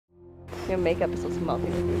Your makeup is also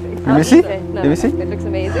melting with your face. Let me see. No, Let me see. It looks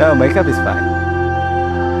amazing. Oh, makeup is fine.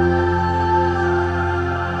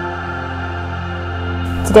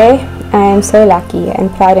 Today, I am so lucky and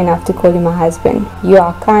proud enough to call you my husband. You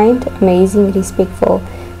are kind, amazing, respectful,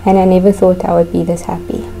 and I never thought I would be this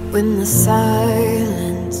happy. When the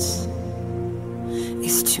silence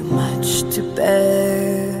is too much to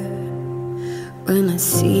bear, when it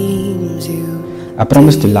seems you... I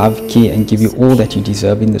promise to love, care, and give you all that you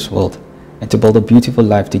deserve in this world, and to build a beautiful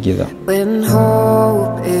life together. When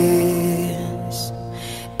hope is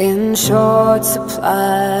in short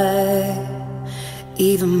supply,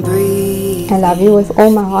 even breathe. I love you with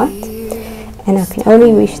all my heart, and I can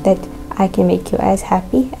only wish that I can make you as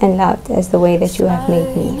happy and loved as the way that you have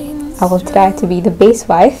made me. I will try to be the best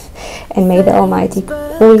wife, and may the Almighty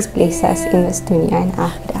always bless us in this dunya and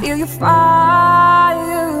akhirah. Feel your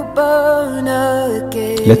fire burn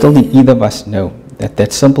again. Little did either of us know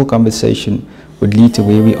that simple conversation would lead to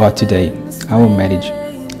where we are today, our marriage.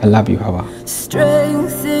 I love you, Hawa.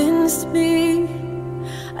 Strengthens me.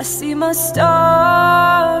 I see my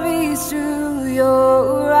stories through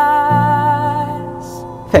your eyes.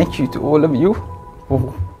 Thank you to all of you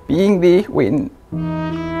for being there when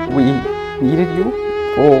we needed you,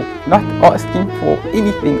 for not asking for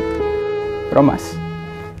anything from us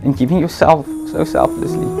and giving yourself so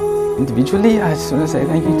selflessly. Individually, I just want to say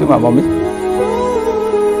thank you to my mommy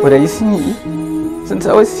for raising me since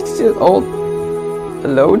I was 6 years old,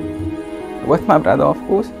 alone, with my brother of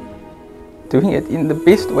course, doing it in the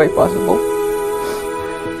best way possible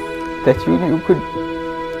that you knew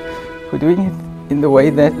for doing it in the way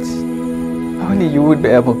that only you would be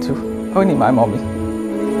able to, only my mommy.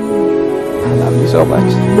 I love you so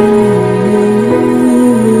much.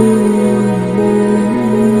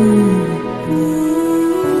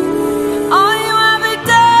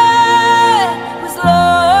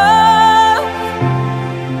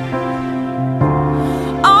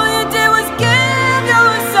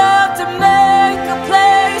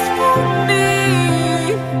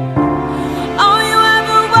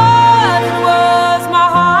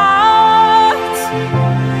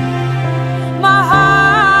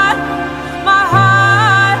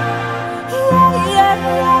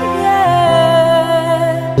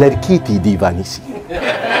 लड़की थी दीवानी सी,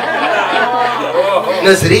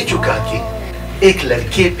 नजरें झुका के एक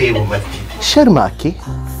लड़के पे उमड़ती थी, शर्मा के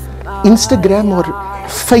इंस्टाग्राम और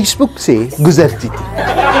फेसबुक से गुजरती थी,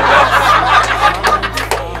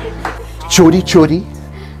 चोरी चोरी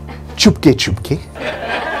चुपके चुपके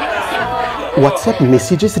व्हाट्सएप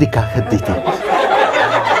मैसेजेस लिखा करती थी.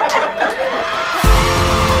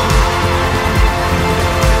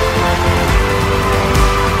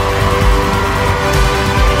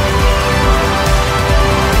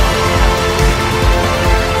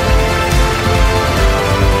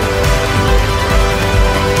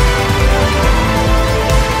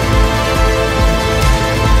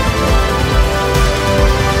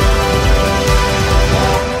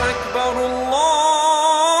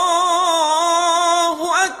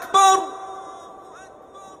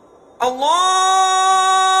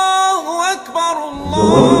 Allahu Akbar,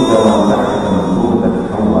 زوجت ومتعت مملوكة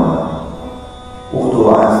حوا أخت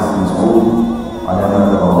عاصم مسعود على ما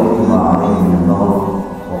تقضيتما عليه من النظر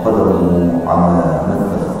وقدره على ما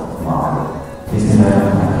اتفقت مع عليه. بسم الله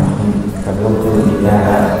الرحمن الرحيم. فبلغت بالله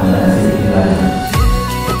من أسئلة إيمانه.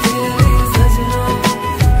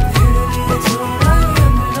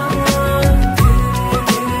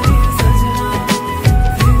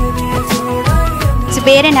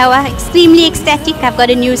 Zubair and Hawa, extremely ecstatic. I've got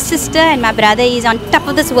a new sister and my brother is on top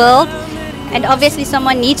of this world. And obviously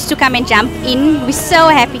someone needs to come and jump in. We're so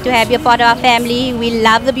happy to have you part of our family. We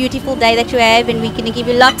love the beautiful day that you have and we're going to give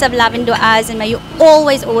you lots of love and du'as and may you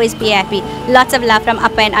always, always be happy. Lots of love from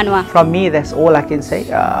Appa and Anwar. From me, that's all I can say.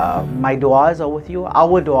 My du'as are with you.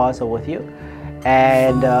 Our du'as are with you.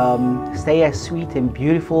 And stay as sweet and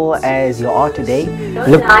beautiful as you are today.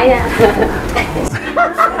 Look.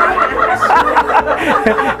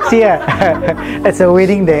 See, it's a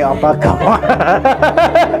wedding day, Appa. Come on.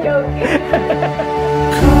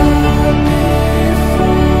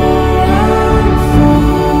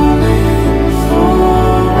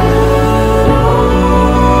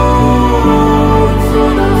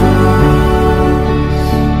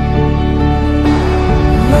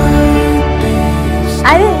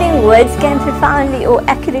 I don't think words can profoundly or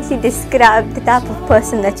accurately describe the type of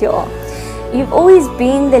person that you are. You've always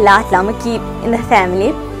been the light lamaki in the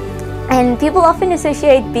family, and people often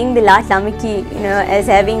associate being the light lamaki, as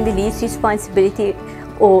having the least responsibility,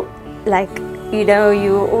 or like,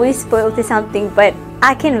 you always spoiled to something. But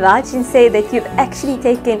I can vouch and say that you've actually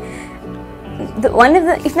taken one of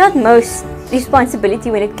the, if not most,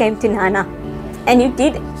 responsibility when it came to Nana. And you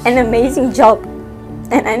did an amazing job.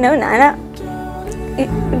 And I know Nana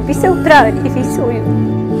would be so proud if he saw you.